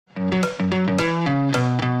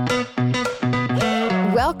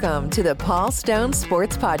Welcome to the Paul Stone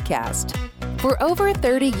Sports Podcast. For over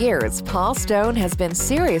 30 years, Paul Stone has been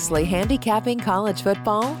seriously handicapping college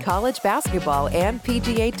football, college basketball, and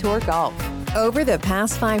PGA Tour golf. Over the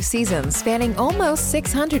past 5 seasons, spanning almost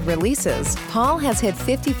 600 releases, Paul has hit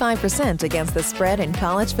 55% against the spread in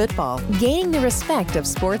college football, gaining the respect of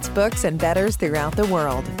sports books and bettors throughout the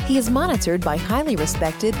world. He is monitored by highly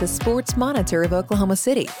respected The Sports Monitor of Oklahoma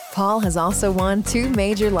City. Paul has also won 2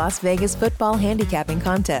 major Las Vegas football handicapping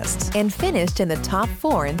contests and finished in the top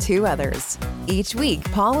 4 in 2 others. Each week,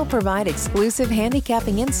 Paul will provide exclusive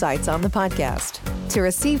handicapping insights on the podcast. To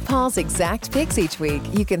receive Paul's exact picks each week,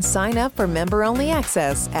 you can sign up for member-only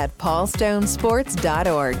access at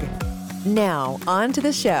paulstonesports.org. Now, on to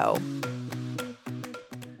the show.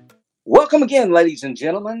 Welcome again, ladies and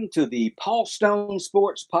gentlemen, to the Paul Stone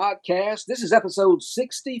Sports Podcast. This is episode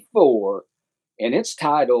 64, and it's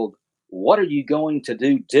titled, What Are You Going to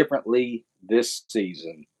Do Differently This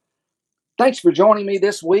Season? Thanks for joining me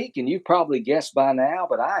this week, and you've probably guessed by now,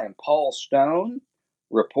 but I am Paul Stone,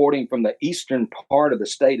 reporting from the eastern part of the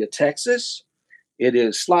state of Texas. It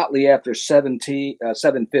is slightly after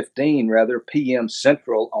 7:15 p.m.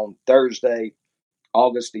 Central on Thursday,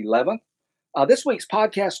 August 11th. This week's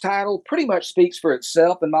podcast title pretty much speaks for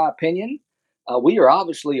itself, in my opinion. We are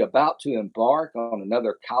obviously about to embark on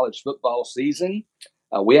another college football season.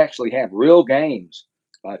 We actually have real games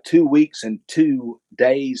 2 weeks and 2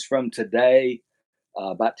 days from today,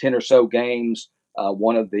 about 10 or so games.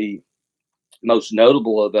 One of the most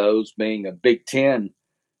notable of those being a Big Ten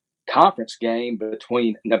conference game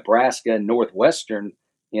between Nebraska and Northwestern,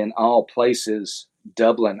 in all places,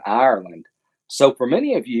 Dublin, Ireland. So for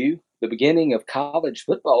many of you, the beginning of college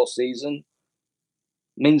football season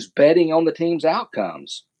means betting on the team's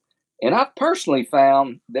outcomes. And I've personally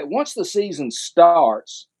found that once the season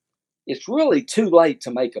starts, it's really too late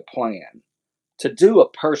to make a plan, to do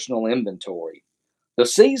a personal inventory. The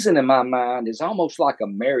season, in my mind, is almost like a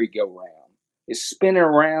merry-go-round. It's spinning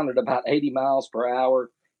around at about 80 miles per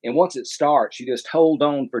hour. And once it starts, you just hold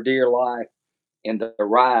on for dear life, and the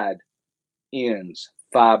ride ends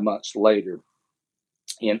 5 months later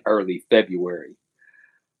in early February.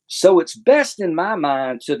 So it's best, in my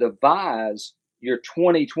mind, to devise your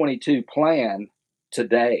 2022 plan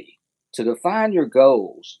today, to define your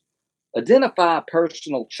goals, identify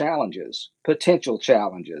personal challenges, potential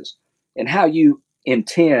challenges, and how you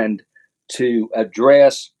intend to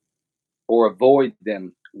address or avoid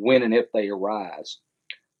them when and if they arise.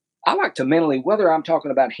 I like to mentally, whether I'm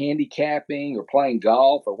talking about handicapping or playing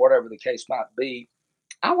golf or whatever the case might be,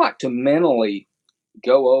 I like to mentally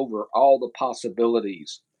go over all the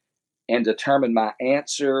possibilities and determine my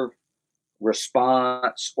answer,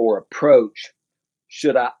 response, or approach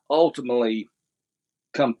should I ultimately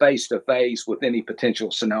come face to face with any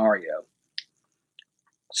potential scenario.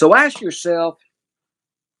 So ask yourself,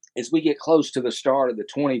 as we get close to the start of the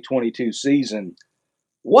 2022 season,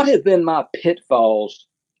 what have been my pitfalls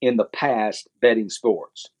in the past betting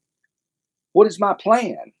sports? What is my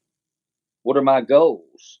plan? What are my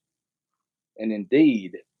goals? And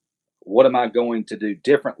indeed, what am I going to do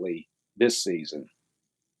differently this season?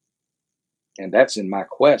 And that's in my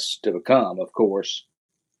quest to become, of course,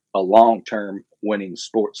 a long-term winning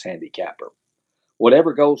sports handicapper.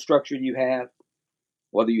 Whatever goal structure you have,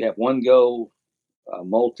 whether you have one goal,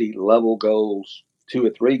 multi-level goals, 2 or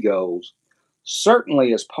 3 goals,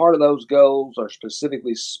 certainly as part of those goals are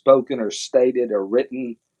specifically spoken or stated or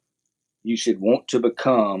written, you should want to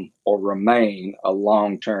become or remain a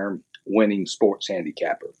long-term winning sports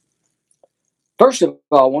handicapper. First of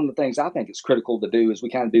all, one of the things I think is critical to do is we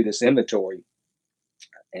kind of do this inventory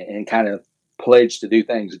and kind of pledge to do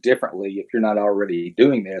things differently if you're not already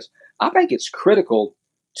doing this. I think it's critical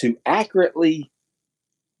to accurately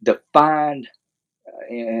define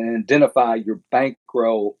and identify your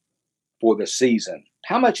bankroll for the season.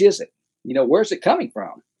 How much is it? Where's it coming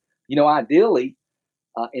from? Ideally,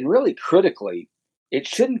 and really critically, it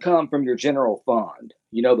shouldn't come from your general fund.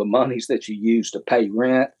 The monies that you use to pay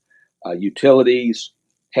rent, utilities,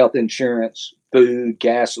 health insurance, food,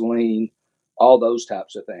 gasoline, all those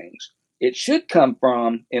types of things. It should come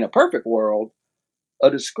from, in a perfect world, a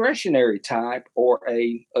discretionary type or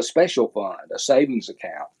a special fund, a savings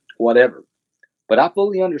account, whatever. But I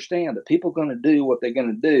fully understand that people are going to do what they're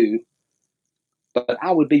going to do, but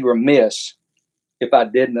I would be remiss if I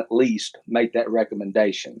didn't at least make that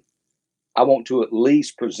recommendation. I want to at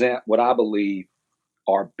least present what I believe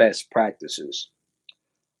are best practices.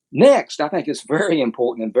 Next, I think it's very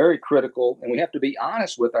important and very critical, and we have to be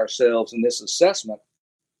honest with ourselves in this assessment,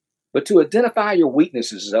 but to identify your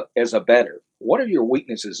weaknesses as a bettor. What are your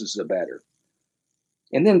weaknesses as a bettor?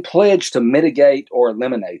 and then pledge to mitigate or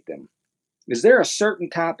eliminate them. Is there a certain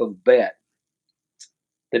type of bet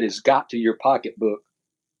that has got to your pocketbook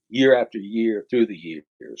year after year through the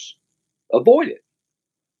years? Avoid it.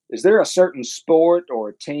 Is there a certain sport or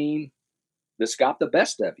a team that's got the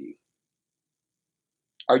best of you?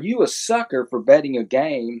 Are you a sucker for betting a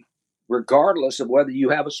game regardless of whether you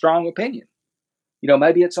have a strong opinion?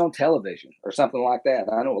 Maybe it's on television or something like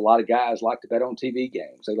that. I know a lot of guys like to bet on TV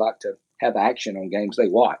games. They like to have action on games they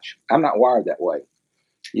watch. I'm not wired that way.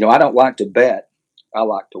 I don't like to bet. I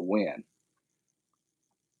like to win.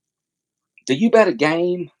 Do you bet a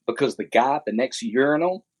game because the guy at the next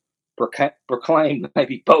urinal proclaimed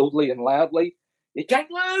maybe boldly and loudly, "You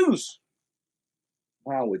can't lose"?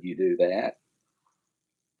 Why would you do that?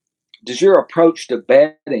 Does your approach to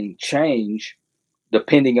betting change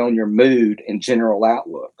depending on your mood and general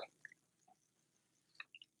outlook?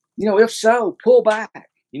 If so, pull back.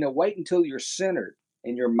 Wait until you're centered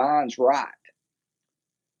and your mind's right.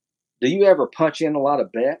 Do you ever punch in a lot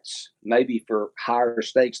of bets, maybe for higher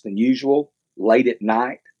stakes than usual, late at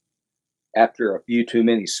night after a few too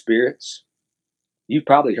many spirits? You've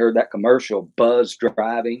probably heard that commercial, "Buzz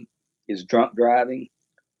driving is drunk driving."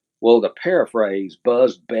 Well, to paraphrase,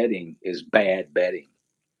 buzz betting is bad betting.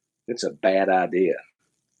 It's a bad idea.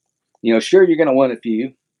 Sure, you're going to win a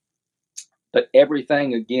few, but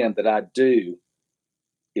everything, again, that I do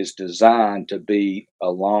is designed to be a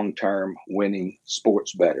long-term winning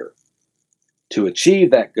sports bettor. To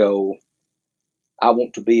achieve that goal, I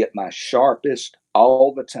want to be at my sharpest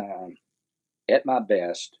all the time, at my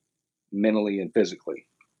best, mentally and physically.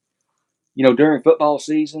 During football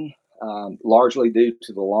season, largely due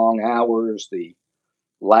to the long hours, the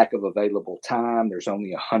lack of available time, there's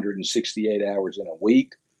only 168 hours in a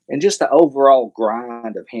week, and just the overall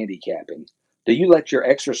grind of handicapping. Do you let your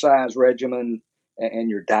exercise regimen and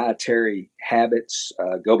your dietary habits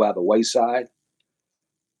go by the wayside?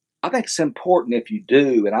 I think it's important if you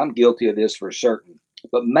do, and I'm guilty of this for certain,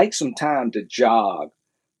 but make some time to jog,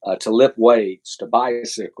 to lift weights, to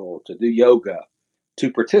bicycle, to do yoga,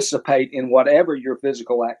 to participate in whatever your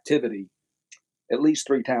physical activity at least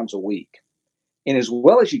 3 times a week. And as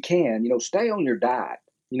well as you can, stay on your diet.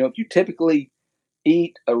 If you typically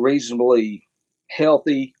eat a reasonably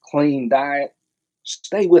healthy, clean diet,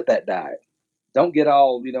 stay with that diet. Don't get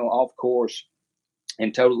all, off course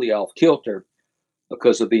and totally off kilter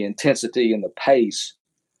because of the intensity and the pace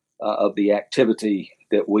of the activity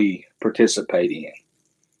that we participate in.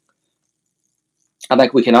 I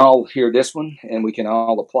think we can all hear this one and we can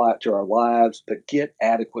all apply it to our lives, but get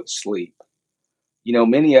adequate sleep.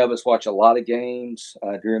 Many of us watch a lot of games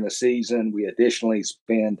during the season. We additionally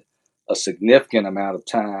spend a significant amount of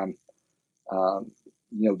time,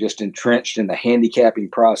 just entrenched in the handicapping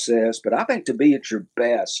process. But I think to be at your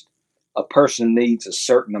best, a person needs a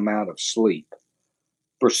certain amount of sleep.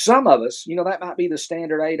 For some of us, that might be the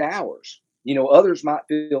standard 8 hours. Others might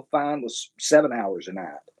feel fine with 7 hours a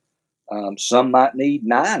night. Some might need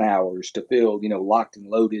 9 hours to feel, locked and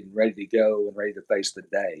loaded and ready to go and ready to face the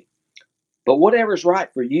day. But whatever's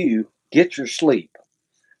right for you, get your sleep.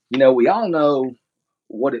 We all know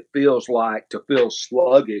what it feels like to feel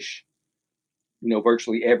sluggish,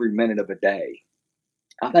 virtually every minute of a day.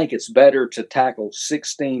 I think it's better to tackle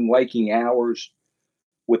 16 waking hours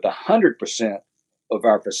with 100% of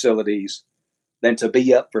our facilities than to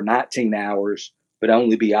be up for 19 hours, but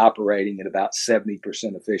only be operating at about 70%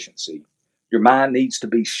 efficiency. Your mind needs to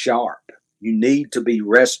be sharp. You need to be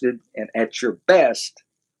rested and at your best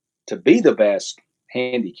to be the best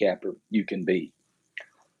handicapper you can be.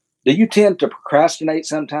 Do you tend to procrastinate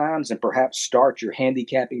sometimes and perhaps start your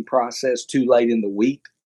handicapping process too late in the week,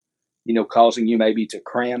 causing you maybe to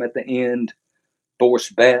cram at the end,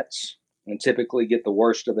 force bets, and typically get the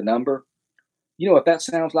worst of the number? If that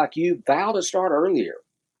sounds like you, vow to start earlier.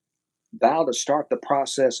 Vow to start the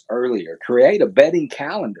process earlier. Create a betting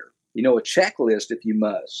calendar, a checklist if you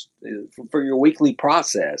must, for your weekly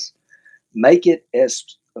process. Make it as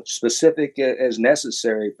specific as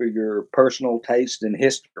necessary for your personal taste and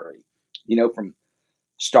history, from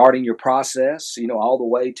starting your process, all the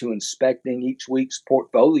way to inspecting each week's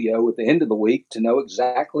portfolio at the end of the week to know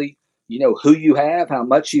exactly, who you have, how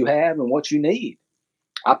much you have, and what you need.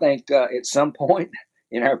 I think at some point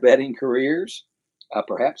in our betting careers,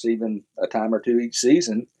 perhaps even a time or two each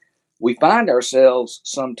season, we find ourselves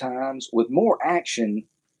sometimes with more action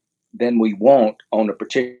than we want on a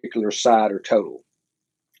particular side or total.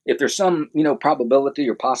 If there's some, probability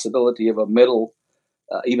or possibility of a middle,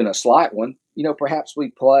 even a slight one, perhaps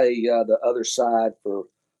we play the other side for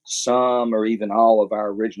some or even all of our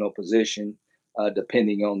original position.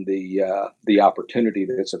 depending on the opportunity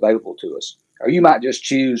that's available to us. Or you might just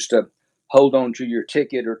choose to hold on to your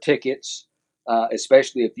ticket or tickets,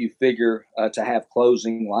 especially if you figure to have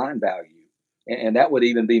closing line value. And that would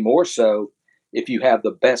even be more so if you have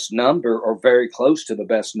the best number or very close to the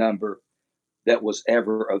best number that was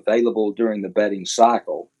ever available during the betting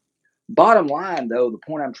cycle. Bottom line, though, the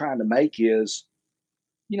point I'm trying to make is,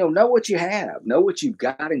 know what you have, know what you've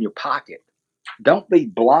got in your pocket. Don't be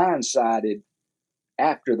blindsided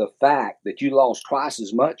after the fact that you lost twice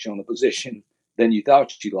as much on a position than you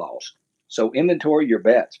thought you lost. So inventory your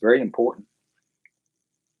bets, very important.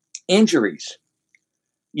 Injuries.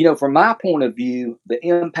 From my point of view, the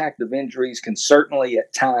impact of injuries can certainly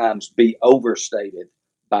at times be overstated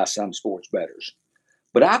by some sports bettors.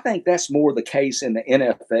 But I think that's more the case in the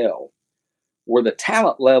NFL, where the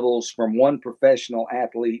talent levels from one professional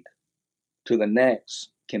athlete to the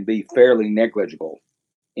next can be fairly negligible.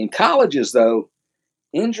 In colleges, though,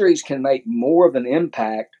 injuries can make more of an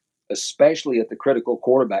impact, especially at the critical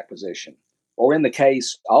quarterback position, or in the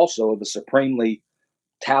case also of a supremely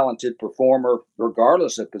talented performer,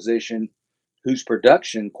 regardless of position, whose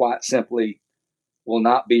production quite simply will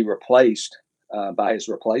not be replaced by his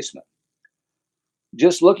replacement.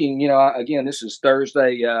 Just looking, again, this is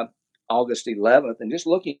Thursday, August 11th, and just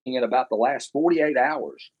looking at about the last 48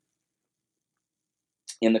 hours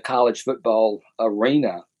in the college football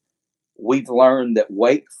arena, we've learned that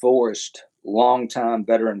Wake Forest longtime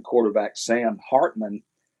veteran quarterback Sam Hartman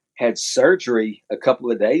had surgery a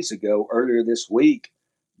couple of days ago, earlier this week,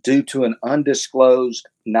 due to an undisclosed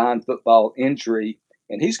non-football injury,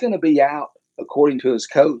 and he's going to be out, according to his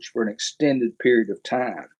coach, for an extended period of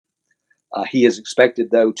time. He is expected,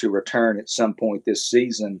 though, to return at some point this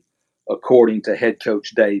season, according to head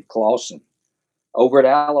coach Dave Clawson. Over at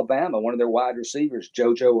Alabama, one of their wide receivers,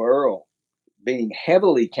 JoJo Earle, being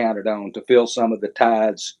heavily counted on to fill some of the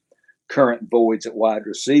Tide's current voids at wide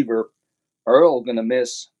receiver. Earle going to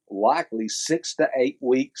miss likely 6 to 8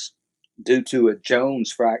 weeks due to a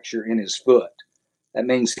Jones fracture in his foot. That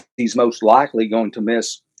means he's most likely going to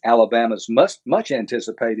miss Alabama's much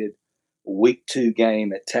anticipated Week 2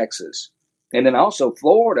 game at Texas. And then also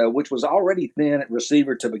Florida, which was already thin at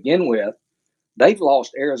receiver to begin with, they've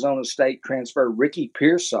lost Arizona State transfer Ricky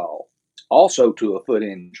Pearsall, also to a foot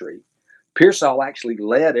injury. Pearsall actually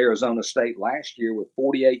led Arizona State last year with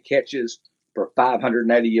 48 catches for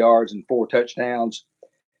 580 yards and 4 touchdowns.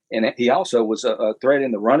 And he also was a threat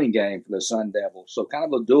in the running game for the Sun Devils. So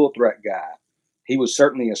kind of a dual threat guy. He was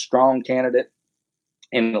certainly a strong candidate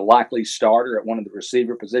and a likely starter at one of the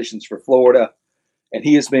receiver positions for Florida. And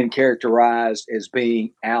he has been characterized as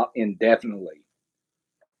being out indefinitely.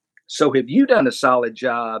 So have you done a solid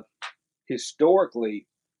job historically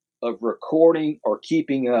of recording or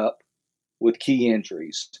keeping up with key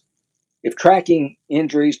injuries? If tracking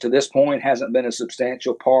injuries to this point hasn't been a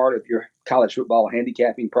substantial part of your college football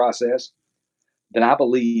handicapping process, then I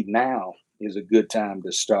believe now is a good time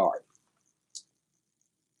to start.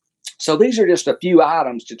 So these are just a few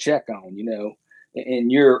items to check on. In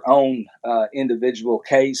your own individual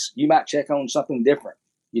case, you might check on something different.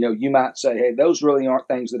 You might say, hey, those really aren't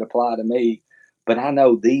things that apply to me, but I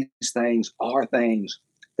know these things are things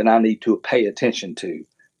that I need to pay attention to,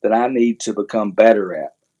 that I need to become better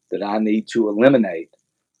at, that I need to eliminate,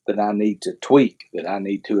 that I need to tweak, that I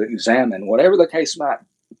need to examine, whatever the case might,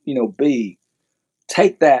 be.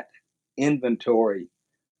 Take that inventory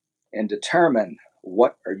and determine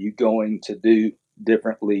what are you going to do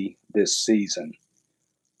differently this season.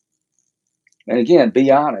 And again,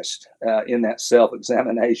 be honest in that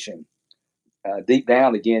self-examination. Deep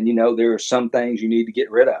down, again, there are some things you need to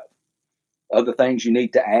get rid of, other things you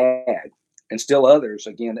need to add, and still others,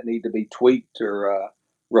 again, that need to be tweaked or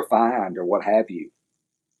refined or what have you.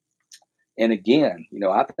 And again,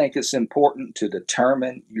 I think it's important to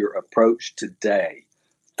determine your approach today.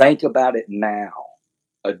 Think about it now.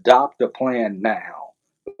 Adopt a plan now.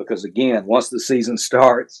 Because again, once the season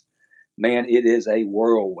starts, man, it is a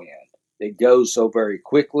whirlwind. It goes so very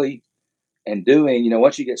quickly. And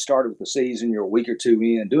once you get started with the season, you're a week or two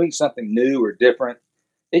in, doing something new or different,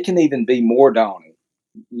 it can even be more daunting,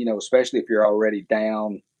 especially if you're already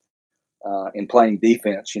down in playing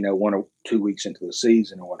defense, 1 or 2 weeks into the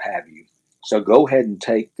season or what have you. So go ahead and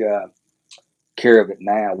take care of it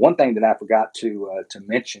now. One thing that I forgot to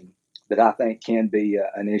mention that I think can be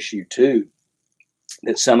an issue too,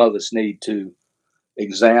 that some of us need to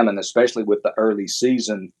examine, especially with the early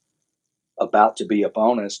season about to be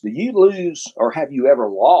upon us. Do you lose or have you ever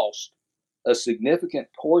lost a significant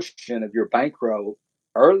portion of your bankroll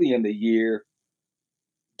early in the year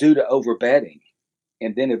due to overbetting?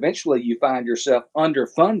 And then eventually you find yourself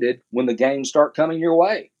underfunded when the games start coming your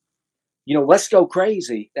way. Let's Go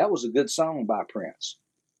Crazy. That was a good song by Prince,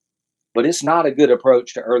 but it's not a good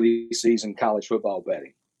approach to early season college football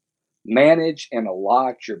betting. Manage and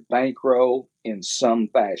allot your bankroll in some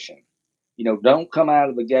fashion. Don't come out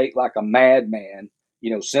of the gate like a madman,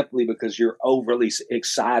 simply because you're overly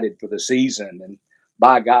excited for the season. And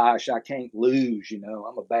by gosh, I can't lose,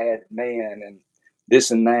 I'm a bad man and this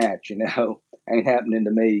and that, ain't happening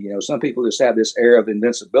to me. Some people just have this air of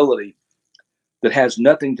invincibility that has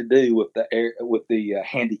nothing to do with the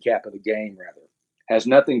handicap of the game, rather. Has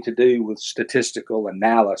nothing to do with statistical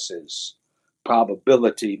analysis,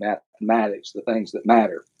 probability, mathematics, the things that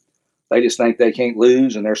matter. They just think they can't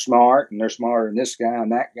lose, and they're smart, and they're smarter than this guy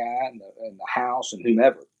and that guy and the house and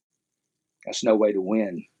whomever. That's no way to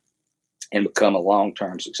win and become a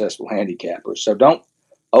long-term successful handicapper. So don't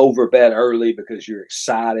overbet early because you're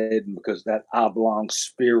excited and because that oblong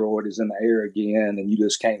spheroid is in the air again and you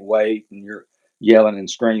just can't wait and you're yelling and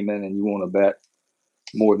screaming and you want to bet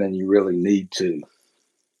more than you really need to.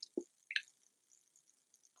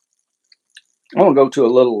 I want to go to a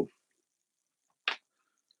little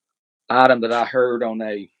item that I heard on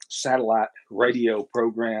a satellite radio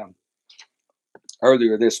program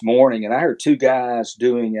earlier this morning, and I heard two guys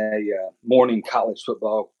doing a morning college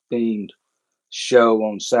football themed show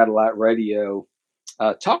on satellite radio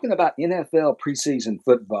talking about NFL preseason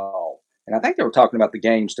football. And I think they were talking about the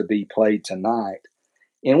games to be played tonight.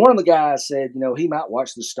 And one of the guys said, he might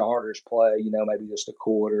watch the starters play, maybe just a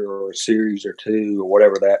quarter or a series or two or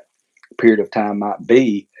whatever that period of time might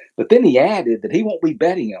be. But then he added that he won't be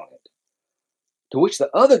betting on it. To which the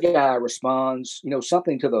other guy responds,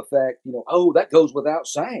 something to the effect, oh, that goes without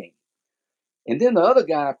saying. And then the other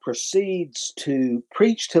guy proceeds to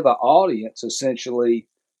preach to the audience, essentially,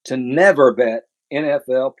 to never bet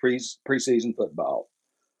NFL preseason football.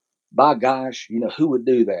 By gosh, who would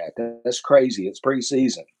do that? That's crazy. It's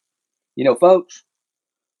preseason. Folks,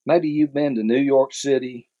 maybe you've been to New York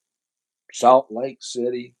City, Salt Lake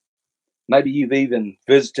City. Maybe you've even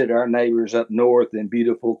visited our neighbors up north in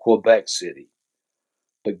beautiful Quebec City.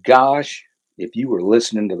 But gosh, if you were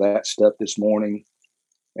listening to that stuff this morning,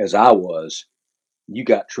 as I was, you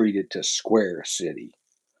got treated to Square City.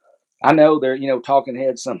 I know they're, talking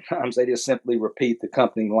heads sometimes, they just simply repeat the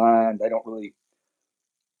company line. They don't really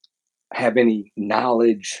have any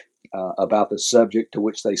knowledge about the subject to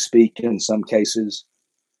which they speak in some cases.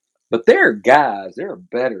 But there are guys, there are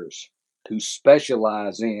bettors who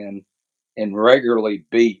specialize in and regularly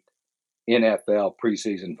beat NFL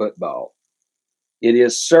preseason football. It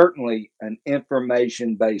is certainly an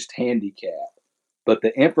information-based handicap, but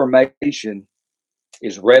the information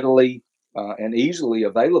is readily and easily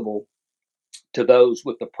available to those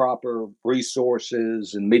with the proper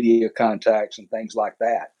resources and media contacts and things like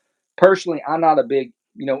that. Personally, I'm not a big,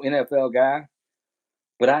 NFL guy,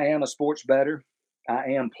 but I am a sports bettor.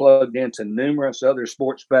 I am plugged into numerous other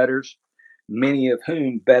sports bettors, many of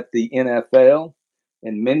whom bet the NFL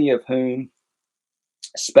and many of whom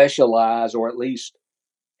specialize or at least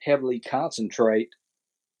heavily concentrate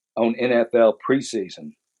on NFL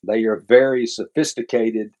preseason. They are very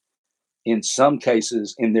sophisticated in some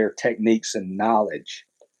cases in their techniques and knowledge.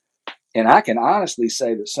 And I can honestly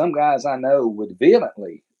say that some guys I know would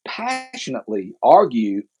vehemently, passionately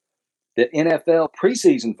argue that NFL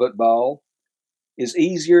preseason football is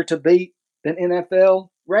easier to beat than NFL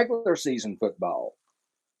regular season football.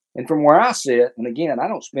 And from where I sit, and again, I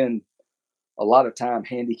don't spend a lot of time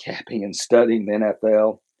handicapping and studying the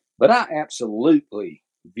NFL, but I absolutely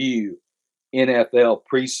view NFL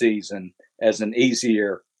preseason as an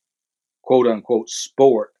easier, quote unquote,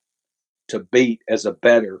 sport to beat as a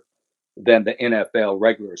bettor than the NFL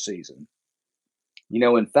regular season.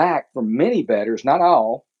 In fact, for many bettors, not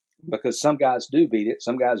all, because some guys do beat it,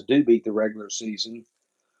 some guys do beat the regular season.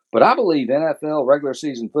 But I believe NFL regular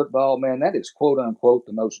season football, man, that is quote unquote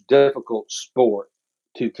the most difficult sport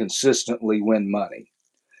to consistently win money.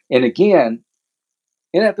 And again,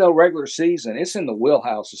 NFL regular season, it's in the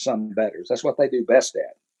wheelhouse of some bettors. That's what they do best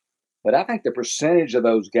at. But I think the percentage of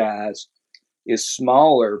those guys is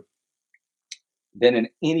smaller than in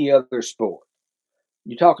any other sport.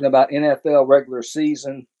 You're talking about NFL regular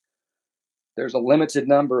season. There's a limited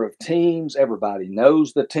number of teams. Everybody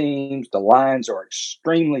knows the teams. The lines are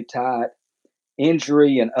extremely tight.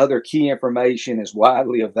 Injury and other key information is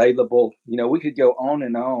widely available. We could go on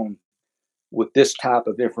and on with this type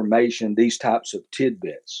of information, these types of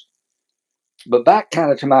tidbits. But back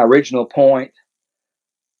kind of to my original point,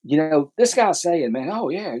 this guy's saying, man, oh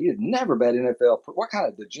yeah, you'd never bet NFL. What kind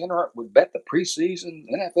of degenerate would bet the preseason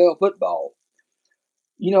NFL football?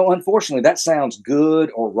 Unfortunately, that sounds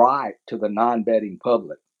good or right to the non-betting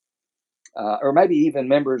public, or maybe even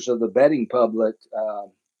members of the betting public,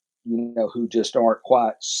 who just aren't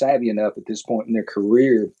quite savvy enough at this point in their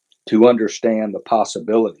career to understand the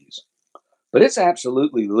possibilities. But it's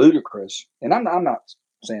absolutely ludicrous, and I'm not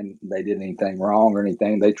saying they did anything wrong or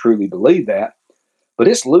anything. They truly believe that. But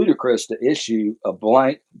it's ludicrous to issue a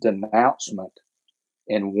blank denouncement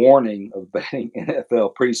and warning of betting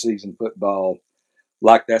NFL preseason football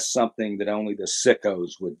like that's something that only the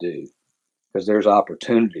sickos would do, because there's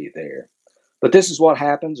opportunity there. But this is what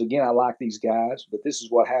happens. Again, I like these guys, but this is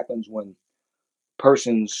what happens when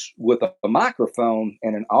persons with a microphone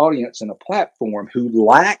and an audience and a platform who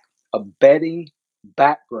lack a betting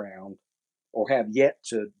background or have yet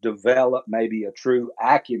to develop maybe a true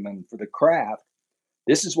acumen for the craft.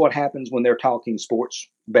 This is what happens when they're talking sports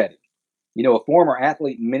betting. A former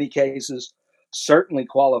athlete in many cases certainly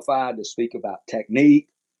qualified to speak about technique,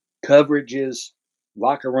 coverages,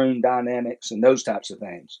 locker room dynamics, and those types of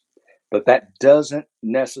things. But that doesn't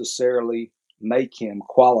necessarily make him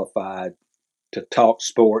qualified to talk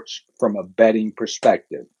sports from a betting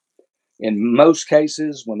perspective. In most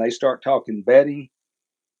cases, when they start talking betting,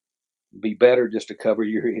 it'd be better just to cover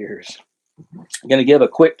your ears. I'm going to give a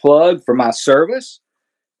quick plug for my service,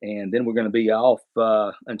 and then we're going to be off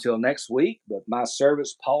until next week. But my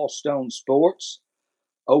service, Paul Stone Sports,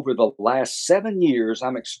 over the last 7 years,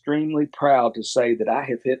 I'm extremely proud to say that I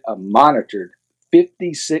have hit a monitored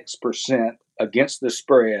 56% against the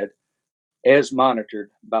spread as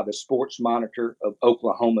monitored by the Sports Monitor of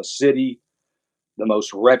Oklahoma City, the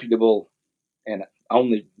most reputable and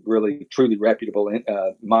only really truly reputable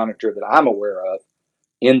monitor that I'm aware of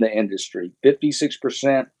in the industry.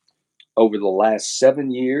 56% over the last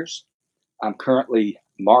 7 years. I'm currently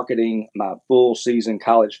marketing my full season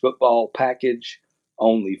college football package,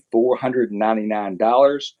 only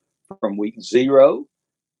 $499 from week 0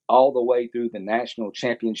 all the way through the national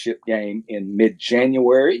championship game in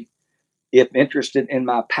mid-January. If interested in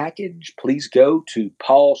my package, please go to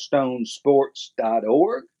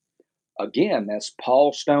paulstonesports.org. Again, that's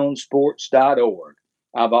paulstonesports.org.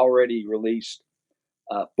 I've already released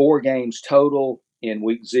 4 games total in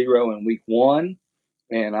week 0 and week 1,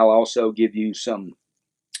 and I'll also give you some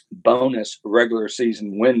bonus regular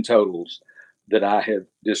season win totals that I have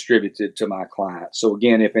distributed to my clients. So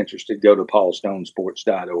again, if interested, go to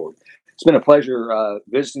paulstonesports.org. It's been a pleasure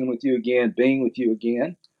visiting with you again, being with you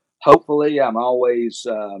again. Hopefully, I'm always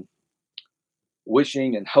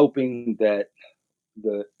wishing and hoping that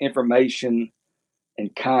the information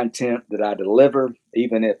and content that I deliver,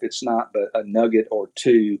 even if it's not but a nugget or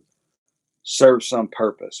two, serves some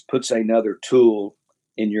purpose, puts another tool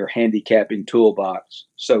in your handicapping toolbox,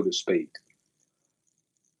 so to speak.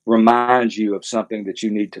 Reminds you of something that you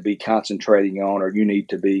need to be concentrating on, or you need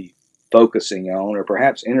to be focusing on, or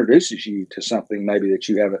perhaps introduces you to something maybe that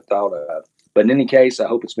you haven't thought of. But in any case, I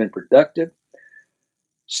hope it's been productive.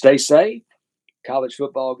 Stay safe. College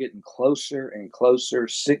football getting closer and closer,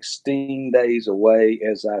 16 days away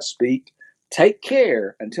as I speak. Take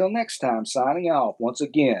care. Until next time, signing off. Once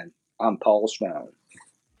again, I'm Paul Stone.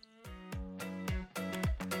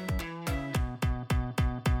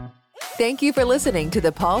 Thank you for listening to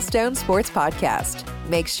the Paul Stone Sports Podcast.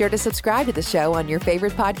 Make sure to subscribe to the show on your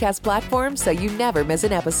favorite podcast platform so you never miss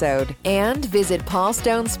an episode. And visit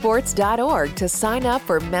paulstonesports.org to sign up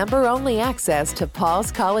for member-only access to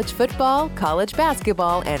Paul's college football, college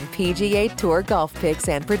basketball, and PGA Tour golf picks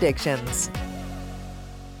and predictions.